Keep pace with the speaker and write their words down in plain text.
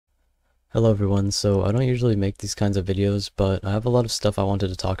Hello everyone, so I don't usually make these kinds of videos, but I have a lot of stuff I wanted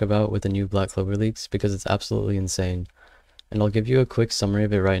to talk about with the new Black Clover leaks because it's absolutely insane. And I'll give you a quick summary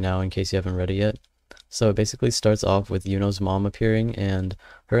of it right now in case you haven't read it yet. So it basically starts off with Yuno's mom appearing, and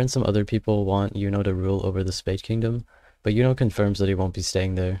her and some other people want Yuno to rule over the Spade Kingdom, but Yuno confirms that he won't be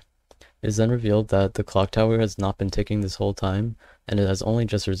staying there. It is then revealed that the clock tower has not been ticking this whole time, and it has only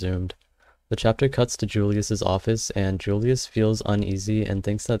just resumed. The chapter cuts to Julius's office, and Julius feels uneasy and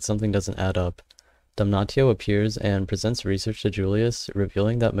thinks that something doesn't add up. Damnatio appears and presents research to Julius,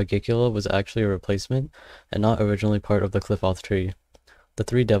 revealing that Magicula was actually a replacement and not originally part of the Qliphoth tree. The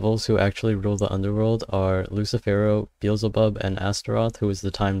three devils who actually rule the underworld are Lucifero, Beelzebub, and Astaroth, who is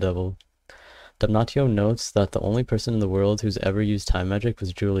the Time Devil. Damnatio notes that the only person in the world who's ever used time magic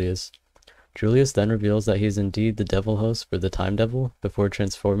was Julius. Julius then reveals that he is indeed the devil host for the Time Devil, before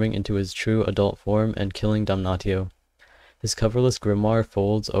transforming into his true adult form and killing Damnatio. His coverless grimoire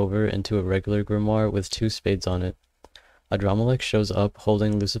folds over into a regular grimoire with two spades on it. Adramelech shows up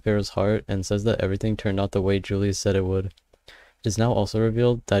holding Lucifero's heart and says that everything turned out the way Julius said it would. It is now also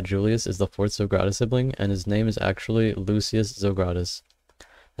revealed that Julius is the fourth Zogratis sibling, and his name is actually Lucius Zogratis.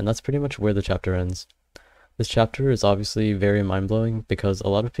 And that's pretty much where the chapter ends. This chapter is obviously very mind-blowing because a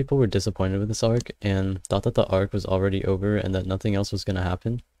lot of people were disappointed with this arc and thought that the arc was already over and that nothing else was going to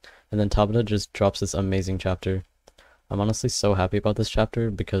happen, and then Tabata just drops this amazing chapter. I'm honestly so happy about this chapter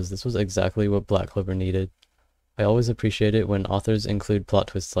because this was exactly what Black Clover needed. I always appreciate it when authors include plot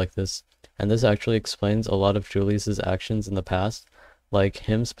twists like this, and this actually explains a lot of Julius's actions in the past, like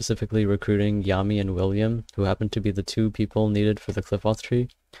him specifically recruiting Yami and William, who happened to be the two people needed for the Qliphoth tree,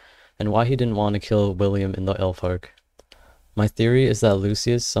 and why he didn't want to kill William in the elf arc. My theory is that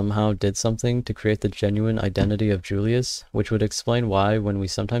Lucius somehow did something to create the genuine identity of Julius, which would explain why when we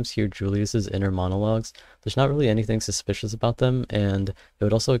sometimes hear Julius's inner monologues, there's not really anything suspicious about them, and it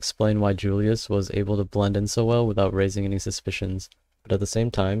would also explain why Julius was able to blend in so well without raising any suspicions. But at the same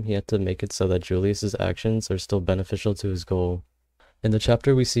time, he had to make it so that Julius's actions are still beneficial to his goal. In the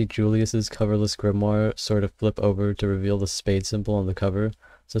chapter, we see Julius's coverless grimoire sort of flip over to reveal the spade symbol on the cover.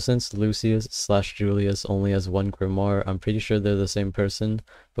 So since Lucius/Julius only has one grimoire, I'm pretty sure they're the same person,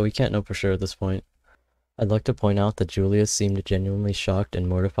 but we can't know for sure at this point. I'd like to point out that Julius seemed genuinely shocked and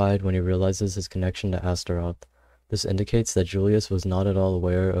mortified when he realizes his connection to Astaroth. This indicates that Julius was not at all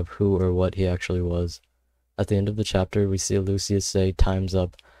aware of who or what he actually was. At the end of the chapter, we see Lucius say, "Time's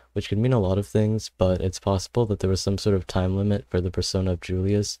up," which could mean a lot of things, but it's possible that there was some sort of time limit for the persona of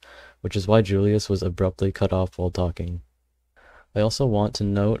Julius, which is why Julius was abruptly cut off while talking. I also want to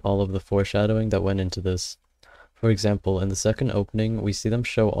note all of the foreshadowing that went into this. For example, in the second opening, we see them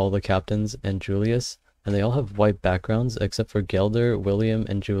show all the captains and Julius, and they all have white backgrounds except for Gelder, William,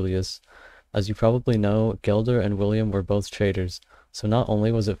 and Julius. As you probably know, Gelder and William were both traitors, so not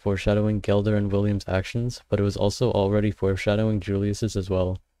only was it foreshadowing Gelder and William's actions, but it was also already foreshadowing Julius's as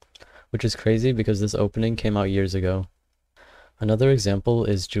well, which is crazy because this opening came out years ago. Another example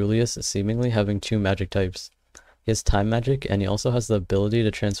is Julius seemingly having two magic types. He has time magic, and he also has the ability to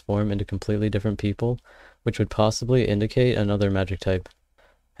transform into completely different people, which would possibly indicate another magic type.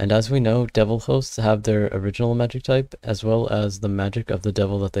 And as we know, devil hosts have their original magic type, as well as the magic of the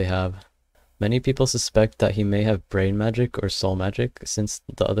devil that they have. Many people suspect that he may have brain magic or soul magic, since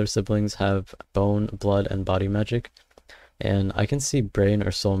the other siblings have bone, blood, and body magic, and I can see brain or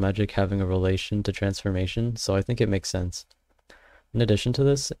soul magic having a relation to transformation, so I think it makes sense. In addition to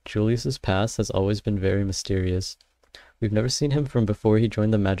this, Julius's past has always been very mysterious. We've never seen him from before he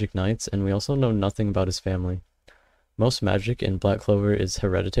joined the Magic Knights, and we also know nothing about his family. Most magic in Black Clover is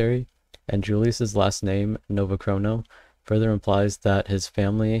hereditary, and Julius's last name, Novachrono, further implies that his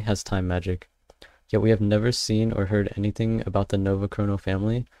family has time magic. Yet we have never seen or heard anything about the Novachrono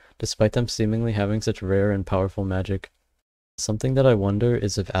family, despite them seemingly having such rare and powerful magic. Something that I wonder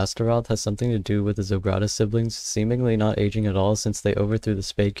is if Astaroth has something to do with the Zogratis siblings seemingly not aging at all since they overthrew the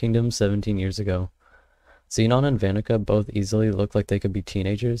Spade Kingdom 17 years ago. Xenon and Vanica both easily look like they could be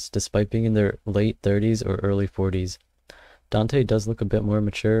teenagers, despite being in their late 30s or early 40s. Dante does look a bit more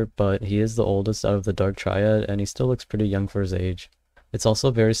mature, but he is the oldest out of the Dark Triad, and he still looks pretty young for his age. It's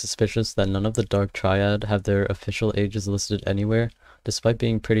also very suspicious that none of the Dark Triad have their official ages listed anywhere, despite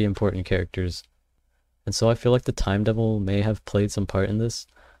being pretty important characters. And so I feel like the Time Devil may have played some part in this.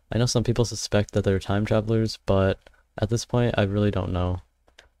 I know some people suspect that they're time travelers, but at this point I really don't know.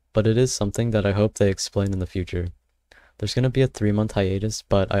 But it is something that I hope they explain in the future. There's going to be a 3-month hiatus,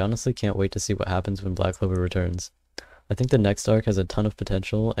 but I honestly can't wait to see what happens when Black Clover returns. I think the next arc has a ton of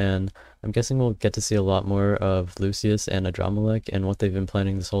potential, and I'm guessing we'll get to see a lot more of Lucius and Adramelech and what they've been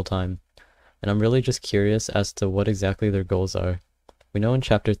planning this whole time. And I'm really just curious as to what exactly their goals are. We know in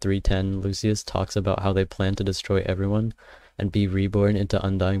chapter 310, Lucius talks about how they plan to destroy everyone and be reborn into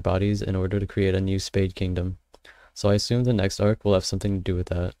undying bodies in order to create a new Spade Kingdom. So I assume the next arc will have something to do with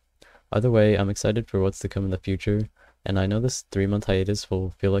that. Either way, I'm excited for what's to come in the future, and I know this 3-month hiatus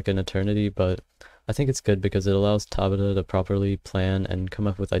will feel like an eternity, but I think it's good because it allows Tabata to properly plan and come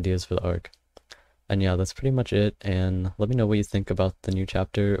up with ideas for the arc. And yeah, that's pretty much it, and let me know what you think about the new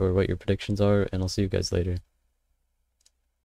chapter or what your predictions are, and I'll see you guys later.